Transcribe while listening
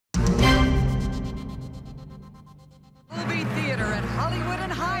theater at Hollywood and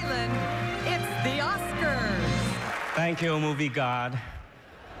Highland, it's the Oscars. Thank you, movie god.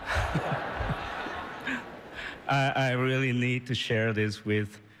 I really need to share this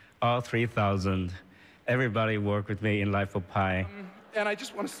with all 3,000. Everybody work with me in Life of Pi. And I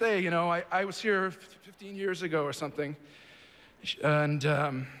just want to say, you know, I was here 15 years ago or something, and,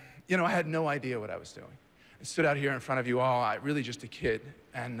 you know, I had no idea what I was doing. I stood out here in front of you all, really just a kid,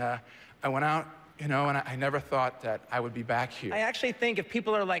 and I went out, you know, and I never thought that I would be back here. I actually think if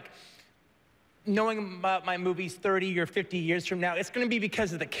people are like, knowing about my movies 30 or 50 years from now, it's going to be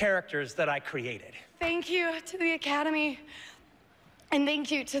because of the characters that I created. Thank you to the Academy, and thank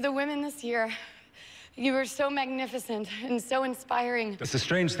you to the women this year. You were so magnificent and so inspiring. It's a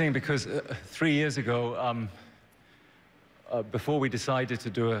strange thing because 3 years ago, before we decided to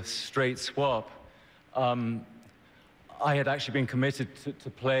do a straight swap, I had actually been committed to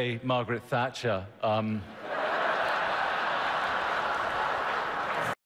play Margaret Thatcher.